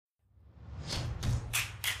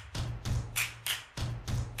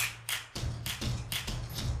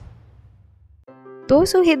those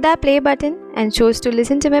who hit that play button and chose to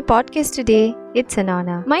listen to my podcast today, it's an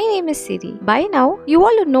honor. My name is Siri. By now, you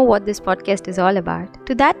all would know what this podcast is all about.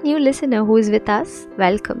 To that new listener who is with us,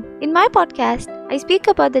 welcome. In my podcast, I speak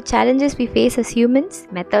about the challenges we face as humans,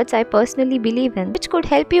 methods I personally believe in, which could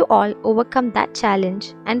help you all overcome that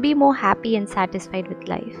challenge and be more happy and satisfied with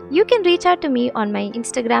life. You can reach out to me on my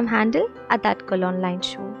Instagram handle at That Girl Online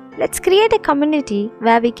Show. Let's create a community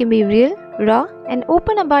where we can be real, raw, and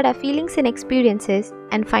open about our feelings and experiences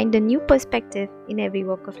and find a new perspective in every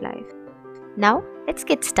walk of life. Now, let's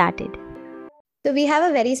get started. So we have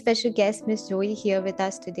a very special guest, Miss Zoe, here with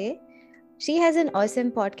us today. She has an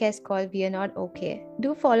awesome podcast called We Are Not Okay.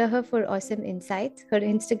 Do follow her for awesome insights. Her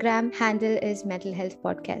Instagram handle is Mental Health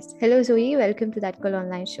Podcast. Hello, Zoe. Welcome to That Girl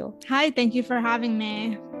Online Show. Hi, thank you for having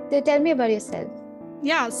me. So tell me about yourself.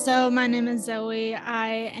 Yeah, so my name is Zoe.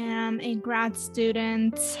 I am a grad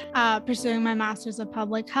student pursuing my master's of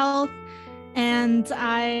public health, and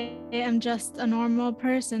I am just a normal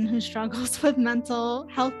person who struggles with mental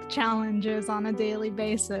health challenges on a daily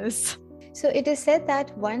basis. So it is said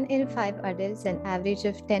that 1 in 5 adults, an average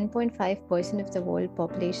of 10.5% of the world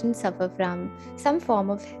population, suffer from some form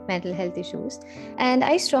of mental health issues. And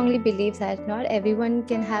I strongly believe that not everyone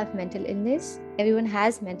can have mental illness. Everyone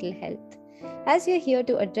has mental health. As we are here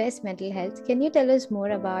to address mental health, can you tell us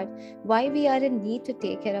more about why we are in need to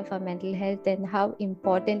take care of our mental health and how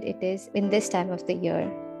important it is in this time of the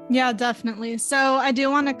year? Yeah, definitely. So I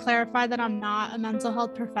do want to clarify that I'm not a mental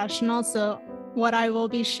health professional. So what I will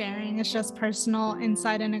be sharing is just personal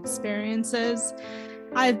insight and experiences.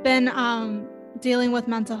 I've been dealing with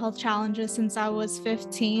mental health challenges since I was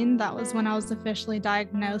 15. That was when I was officially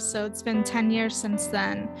diagnosed. So it's been 10 years since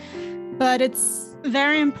then. But it's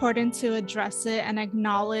very important to address it and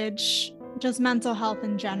acknowledge just mental health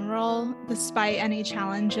in general, despite any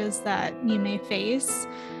challenges that you may face,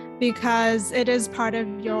 because it is part of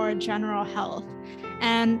your general health.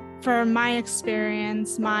 And for my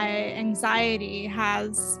experience, my anxiety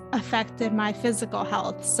has affected my physical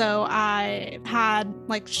health. So I had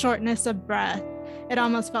shortness of breath. It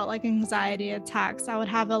almost felt like anxiety attacks. I would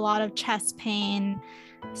have a lot of chest pain,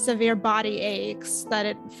 severe body aches, that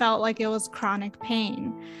it felt like it was chronic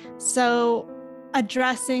pain. So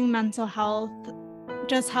addressing mental health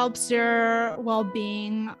just helps your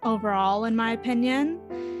well-being overall, in my opinion.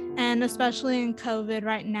 And especially in COVID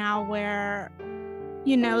right now, where,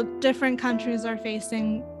 different countries are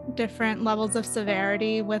facing different levels of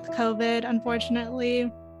severity with COVID,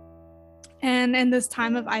 unfortunately. And in this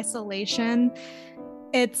time of isolation,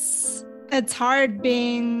 it's hard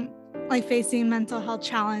being facing mental health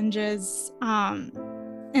challenges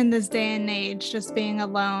in this day and age, just being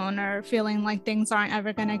alone or feeling like things aren't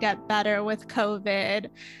ever going to get better with COVID.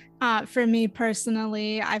 For me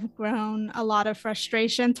personally, I've grown a lot of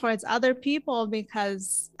frustration towards other people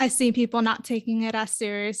because I see people not taking it as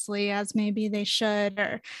seriously as maybe they should,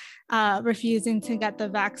 or refusing to get the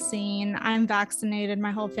vaccine. I'm vaccinated,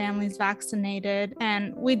 my whole family's vaccinated,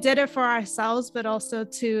 and we did it for ourselves, but also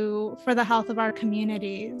for the health of our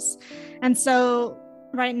communities. And so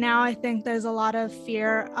right now, I think there's a lot of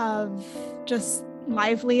fear of just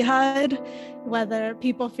livelihood, whether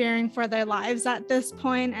people fearing for their lives at this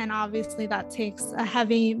point, and obviously that takes a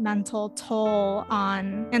heavy mental toll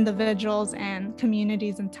on individuals and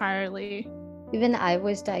communities entirely. Even I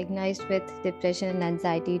was diagnosed with depression and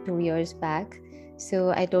anxiety 2 years back,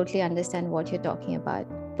 so I totally understand what you're talking about.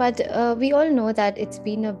 But we all know that it's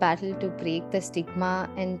been a battle to break the stigma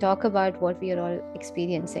and talk about what we are all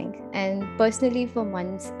experiencing. And personally, for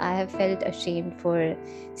months, I have felt ashamed for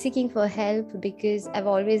seeking for help because I've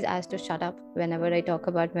always asked to shut up whenever I talk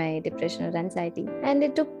about my depression or anxiety. And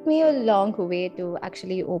it took me a long way to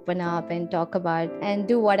actually open up and talk about and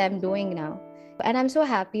do what I'm doing now. And I'm so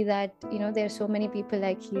happy that, there are so many people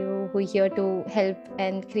like you who are here to help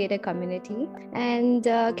and create a community. And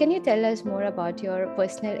can you tell us more about your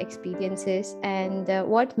personal experiences and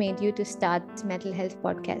what made you to start Mental Health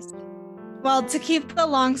Podcast? Well, to keep the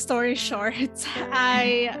long story short,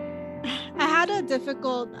 I had a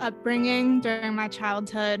difficult upbringing during my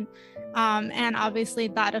childhood. And obviously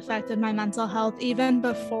that affected my mental health even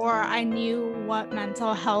before I knew what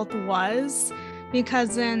mental health was,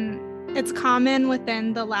 because it's common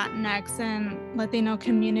within the Latinx and Latino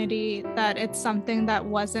community that it's something that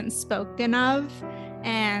wasn't spoken of.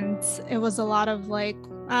 And it was a lot of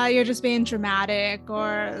you're just being dramatic,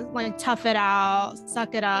 or tough it out,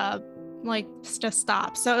 suck it up, just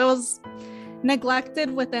stop. So it was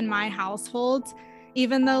neglected within my household.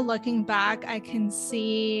 even though looking back, I can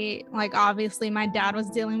see, like, obviously my dad was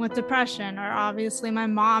dealing with depression, or obviously my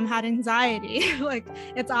mom had anxiety. Like,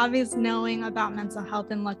 it's obvious knowing about mental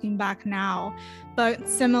health and looking back now. But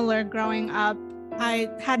similar, growing up, I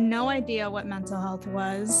had no idea what mental health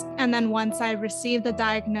was. And then once I received the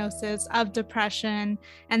diagnosis of depression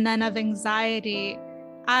and then of anxiety,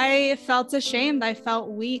 I felt ashamed. I felt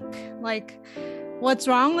weak. Like, what's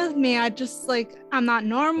wrong with me? I'm not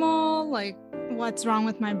normal. Like, what's wrong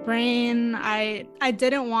with my brain? I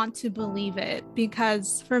didn't want to believe it,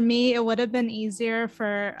 because for me, it would have been easier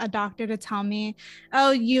for a doctor to tell me,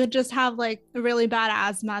 oh, you just have like really bad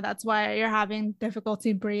asthma. That's why you're having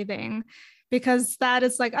difficulty breathing. Because that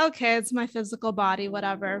is like, okay, it's my physical body,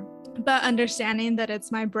 whatever. But understanding that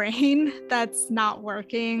it's my brain that's not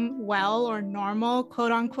working well or normal,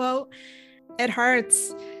 quote unquote, it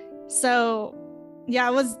hurts. So yeah,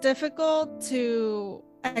 it was difficult to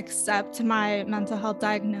accept my mental health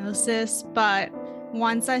diagnosis, but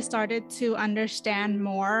once I started to understand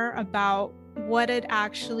more about what it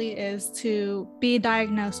actually is to be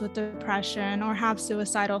diagnosed with depression or have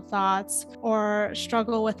suicidal thoughts or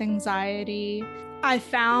struggle with anxiety, I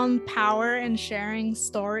found power in sharing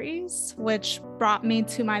stories, which brought me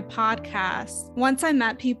to my podcast. Once I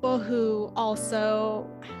met people who also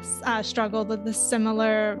struggled with the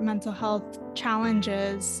similar mental health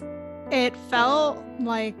challenges, it felt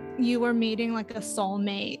like you were meeting like a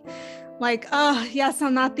soulmate. Like, oh, yes,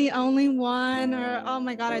 I'm not the only one, or, oh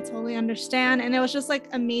my God, I totally understand. And it was just like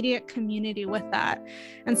immediate community with that.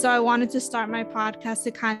 And so I wanted to start my podcast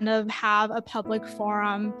to kind of have a public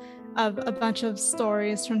forum of a bunch of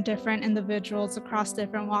stories from different individuals across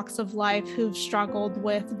different walks of life who've struggled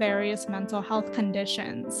with various mental health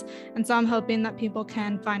conditions. And so I'm hoping that people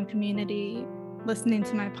can find community listening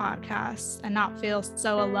to my podcast and not feel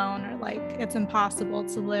so alone, or like it's impossible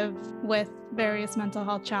to live with various mental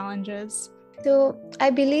health challenges. So I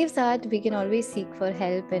believe that we can always seek for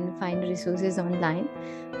help and find resources online,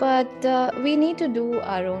 but we need to do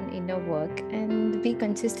our own inner work and be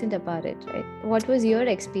consistent about it, right? What was your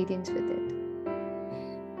experience with it?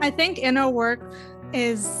 I think inner work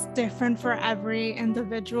is different for every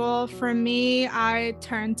individual. For me, I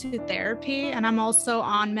turned to therapy, and I'm also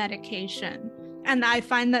on medication. And I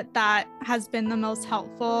find that that has been the most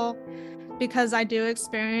helpful, because I do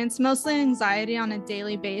experience mostly anxiety on a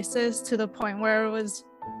daily basis, to the point where it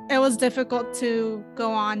was difficult to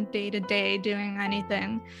go on day to day doing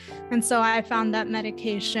anything. And so I found that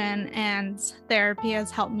medication and therapy has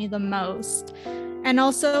helped me the most. And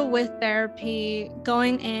also with therapy,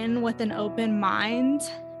 going in with an open mind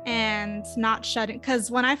and not shutting, because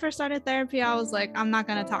when I first started therapy, I was like, I'm not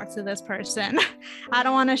going to talk to this person. I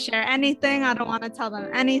don't want to share anything. I don't want to tell them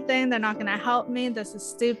anything. They're not going to help me. This is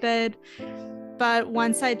stupid. But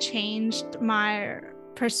once I changed my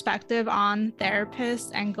perspective on therapists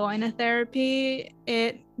and going to therapy,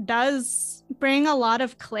 it does bring a lot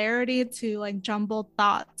of clarity to like jumbled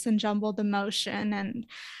thoughts and jumbled emotion, and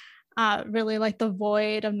really like the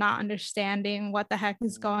void of not understanding what the heck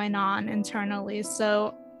is going on internally.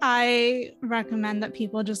 So I recommend that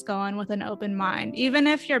people just go in with an open mind. Even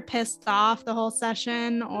if you're pissed off the whole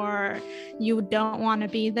session or you don't want to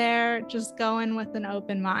be there, just go in with an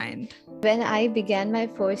open mind. When I began my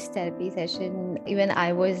first therapy session, even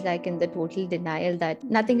I was like in the total denial that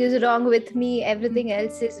nothing is wrong with me, everything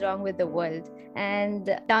else is wrong with the world.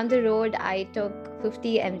 And down the road, I took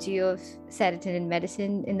 50 mg of serotonin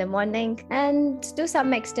medicine in the morning, and to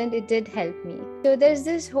some extent, it did help me. So there's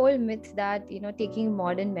this whole myth that, taking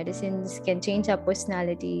modern medicines can change our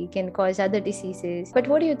personality, can cause other diseases. But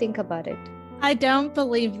what do you think about it? I don't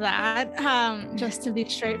believe that. Just to be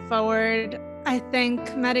straightforward, I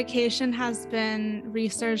think medication has been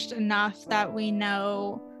researched enough that we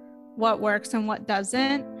know what works and what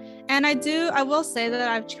doesn't. And I will say that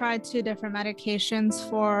I've tried 2 different medications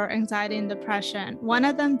for anxiety and depression. One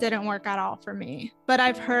of them didn't work at all for me, but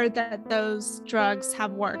I've heard that those drugs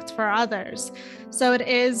have worked for others. So it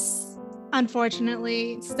is,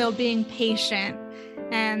 unfortunately, still being patient.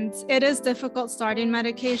 And it is difficult starting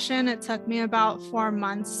medication. It took me about 4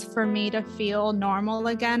 months for me to feel normal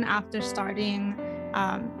again after starting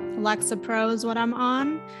Lexapro is what I'm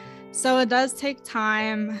on. So it does take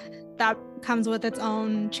time. That comes with its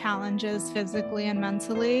own challenges physically and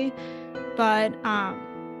mentally. But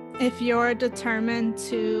if you're determined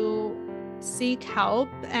to seek help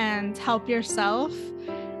and help yourself,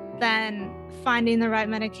 then finding the right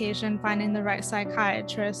medication, finding the right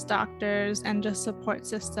psychiatrist, doctors, and just support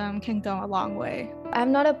system can go a long way.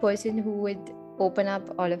 I'm not a person who would open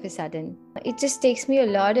up all of a sudden. It just takes me a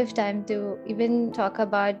lot of time to even talk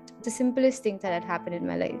about the simplest things that had happened in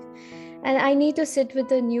my life. and I need to sit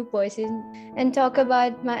with a new person and talk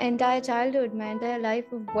about my entire childhood, my entire life,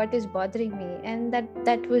 of what is bothering me. And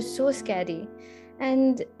that was so scary.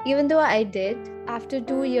 And even though I did, after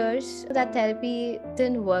 2 years, that therapy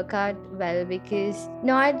didn't work out well, because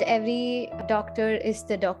not every doctor is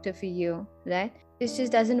the doctor for you, right? It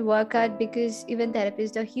just doesn't work out, because even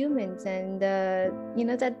therapists are humans, and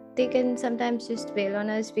that they can sometimes just bail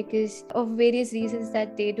on us because of various reasons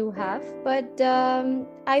that they do have. But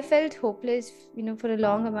I felt hopeless, for a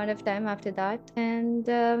long amount of time after that, and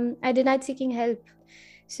I denied seeking help.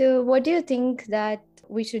 So what do you think that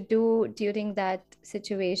we should do during that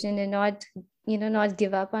situation, and not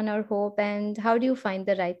give up on our hope? And how do you find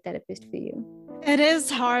the right therapist for you? It is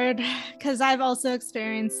hard because I've also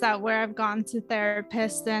experienced that, where I've gone to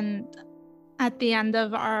therapists and at the end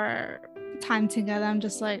of our time together, I'm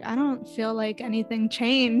just like, I don't feel like anything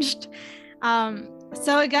changed.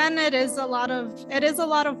 So again, it is a lot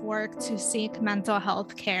of work to seek mental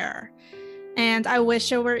health care. And I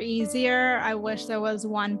wish it were easier. I wish there was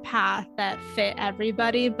one path that fit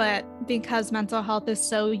everybody, but because mental health is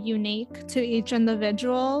so unique to each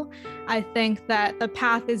individual, I think that the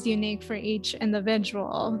path is unique for each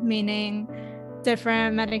individual, meaning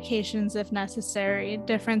different medications if necessary,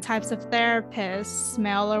 different types of therapists,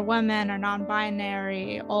 male or women or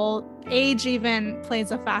non-binary, old age even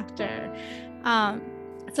plays a factor.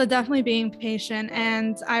 So definitely being patient,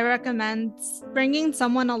 and I recommend bringing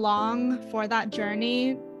someone along for that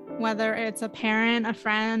journey, whether it's a parent, a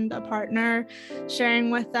friend, a partner, sharing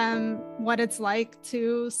with them what it's like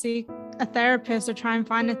to seek a therapist or try and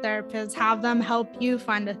find a therapist, have them help you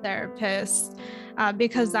find a therapist,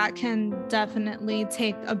 because that can definitely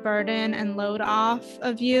take a burden and load off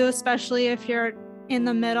of you, especially if you're in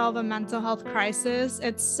the middle of a mental health crisis.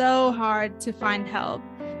 It's so hard to find help,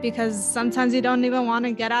 because sometimes you don't even want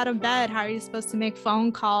to get out of bed. How are you supposed to make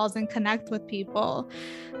phone calls and connect with people?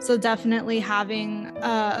 So definitely having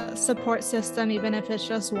a support system, even if it's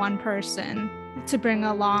just one person, to bring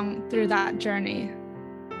along through that journey.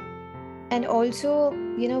 And also,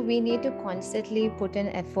 we need to constantly put in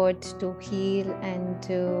effort to heal and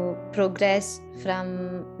to progress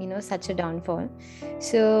from, such a downfall.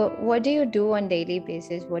 So what do you do on daily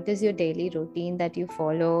basis? What is your daily routine that you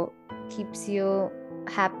follow, keeps you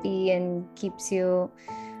happy and keeps you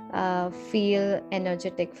feel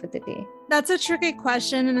energetic for the day? That's a tricky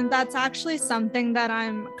question, and that's actually something that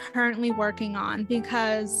I'm currently working on,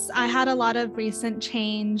 because I had a lot of recent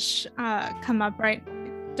change come up right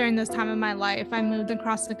during this time of my life. I moved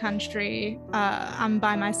across the country. I'm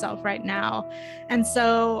by myself right now, and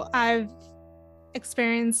so I've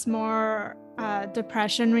experienced more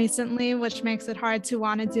depression recently, which makes it hard to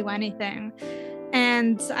want to do anything.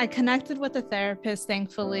 And I connected with a therapist,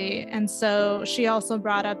 thankfully. And so she also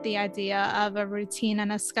brought up the idea of a routine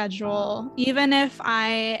and a schedule. Even if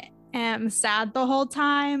I am sad the whole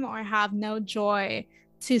time or have no joy,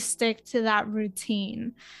 to stick to that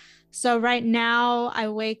routine. So right now I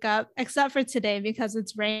wake up, except for today because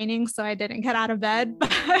it's raining, so I didn't get out of bed,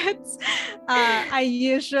 but I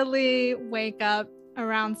usually wake up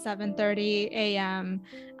around 7:30 a.m.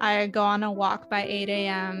 I go on a walk by 8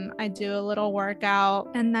 a.m. I do a little workout,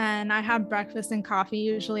 and then I have breakfast and coffee,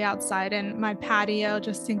 usually outside in my patio,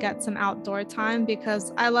 just to get some outdoor time,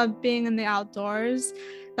 because I love being in the outdoors.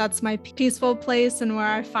 That's my peaceful place and where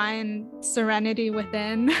I find serenity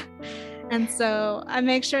within. And so I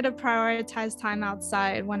make sure to prioritize time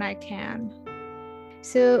outside when I can.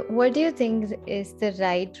 So what do you think is the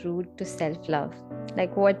right route to self-love?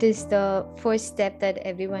 Like, what is the first step that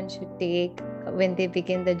everyone should take when they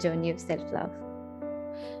begin the journey of self-love?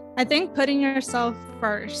 I think putting yourself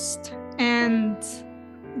first, and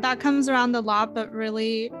that comes around a lot, but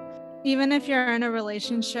really, even if you're in a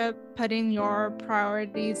relationship, putting your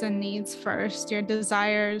priorities and needs first, your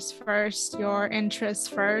desires first, your interests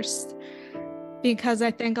first. Because I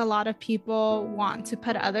think a lot of people want to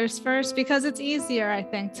put others first, because it's easier, I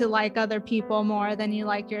think, to like other people more than you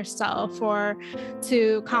like yourself, or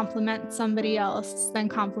to compliment somebody else than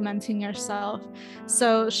complimenting yourself.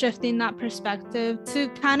 So shifting that perspective to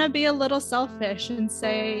kind of be a little selfish and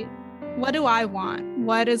say, what do I want?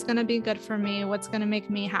 What is going to be good for me? What's going to make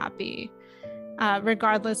me happy?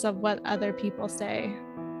 Regardless of what other people say.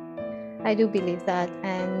 I do believe that.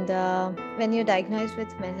 And when you're diagnosed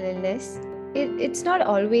with mental illness, it's not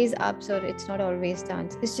always ups or it's not always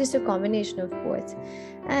downs. It's just a combination of both.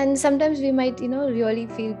 And sometimes we might, really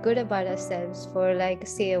feel good about ourselves for, like,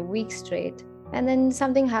 say, a week straight. and then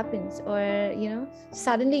something happens, or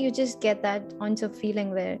suddenly you just get that once of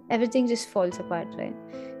feeling where everything just falls apart, right?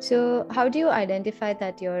 So how do you identify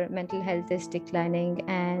that your mental health is declining,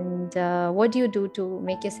 and what do you do to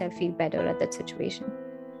make yourself feel better at that situation?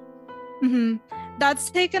 Mm-hmm.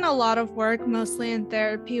 That's taken a lot of work, mostly in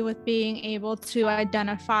therapy, with being able to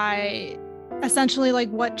identify essentially like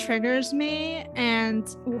what triggers me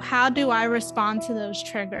and how do I respond to those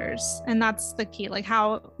triggers. And that's the key. Like,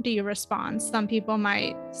 how do you respond? Some people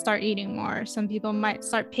might start eating more. Some people might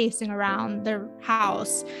start pacing around their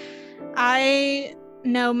house. I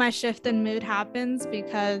know my shift in mood happens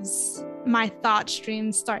because my thought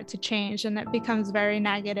streams start to change and it becomes very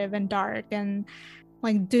negative and dark and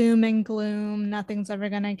like doom and gloom. Nothing's ever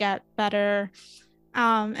going to get better.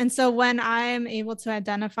 And so when I'm able to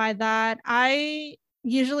identify that, I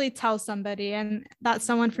usually tell somebody, and that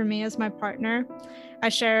someone for me is my partner. I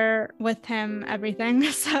share with him everything.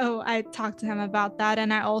 So I talk to him about that.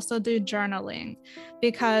 And I also do journaling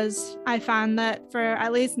because I found that for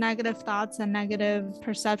at least negative thoughts and negative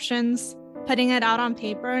perceptions, putting it out on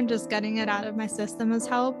paper and just getting it out of my system has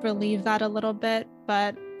helped relieve that a little bit.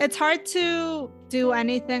 But it's hard to do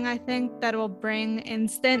anything, I think, that will bring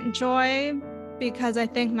instant joy, because I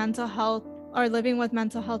think mental health or living with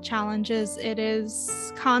mental health challenges, it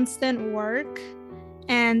is constant work.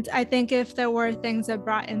 And I think if there were things that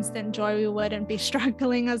brought instant joy, we wouldn't be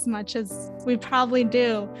struggling as much as we probably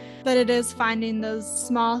do. But it is finding those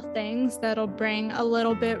small things that'll bring a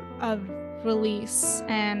little bit of release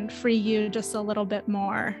and free you just a little bit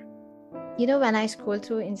more. When I scroll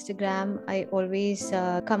through Instagram, I always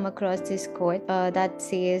come across this quote that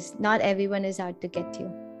says, "Not everyone is out to get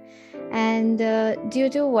you." And due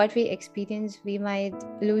to what we experience, we might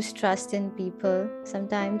lose trust in people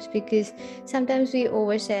sometimes, because sometimes we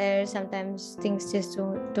overshare, sometimes things just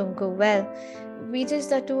don't go well. We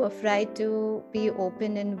just are too afraid to be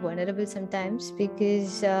open and vulnerable sometimes,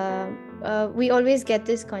 because we always get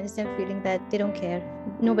this constant feeling that they don't care,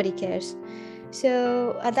 nobody cares.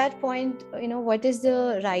 So at that point, what is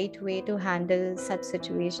the right way to handle such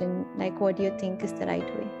situation? Like, what do you think is the right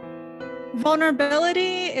way?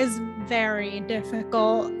 Vulnerability is very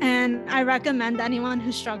difficult, and I recommend anyone who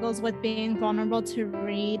struggles with being vulnerable to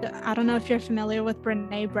read. I don't know if you're familiar with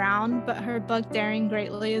Brené Brown, but her book Daring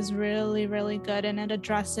Greatly is really, really good, and it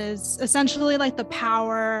addresses essentially like the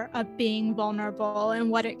power of being vulnerable and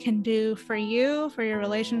what it can do for you, for your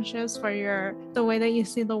relationships, for the way that you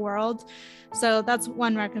see the world. So that's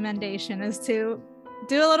one recommendation, is to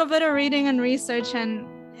do a little bit of reading and research, and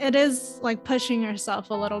it is like pushing yourself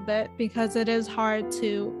a little bit, because it is hard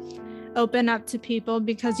to open up to people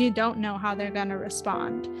because you don't know how they're going to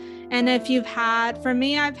respond. And if for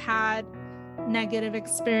me, I've had negative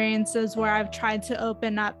experiences where I've tried to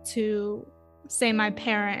open up to, say, my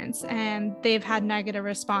parents, and they've had negative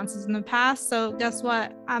responses in the past. So guess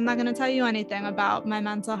what? I'm not going to tell you anything about my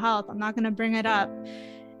mental health. I'm not going to bring it up.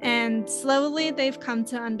 And slowly they've come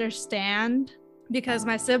to understand, because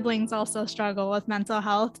my siblings also struggle with mental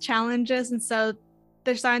health challenges. And so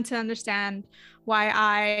they're starting to understand why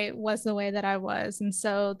I was the way that I was. And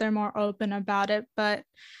so they're more open about it. But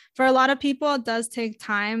for a lot of people, it does take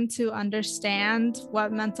time to understand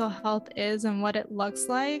what mental health is and what it looks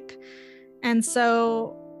like. And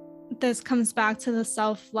so this comes back to the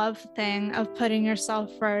self-love thing of putting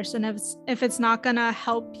yourself first. And if it's not going to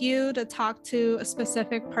help you to talk to a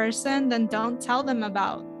specific person, then don't tell them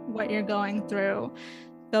about what you're going through.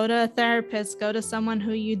 Go to a therapist, go to someone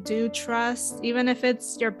who you do trust, even if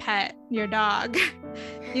it's your pet, your dog.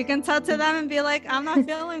 You can talk to them and be like, I'm not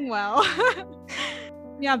feeling well.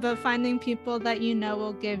 Yeah, but finding people that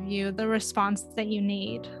will give you the response that you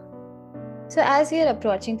need. So as you're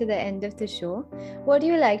approaching to the end of the show, what do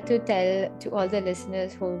you like to tell to all the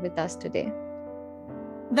listeners who are with us today?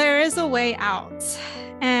 There is a way out,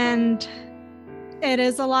 and it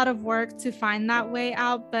is a lot of work to find that way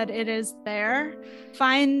out, but it is there.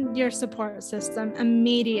 Find your support system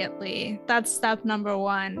immediately. That's step number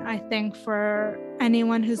one, I think, for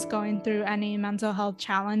anyone who's going through any mental health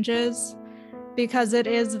challenges, because it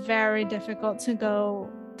is very difficult to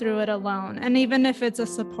go through it alone. And even if it's a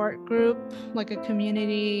support group, like a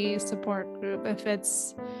community support group, if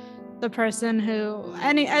it's the person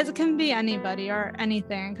it can be anybody or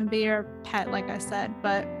anything, it can be your pet, like I said,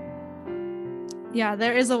 but yeah,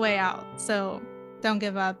 there is a way out. So don't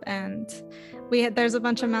give up. And there's a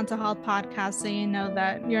bunch of mental health podcasts, so you know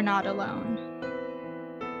that you're not alone.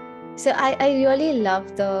 So I really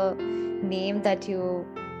love the name that you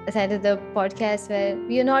said of the podcast, where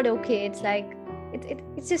we're not okay. It's like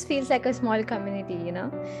it just feels like a small community,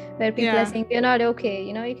 where people are saying, you're not okay,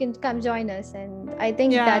 you can come join us. And I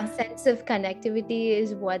think that sense of connectivity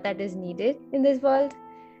is what that is needed in this world.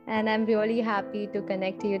 And I'm really happy to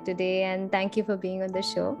connect to you today, and thank you for being on the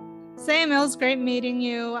show. Same. It was great meeting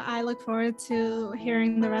you. I look forward to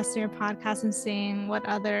hearing the rest of your podcast and seeing what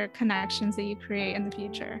other connections that you create in the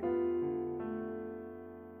future.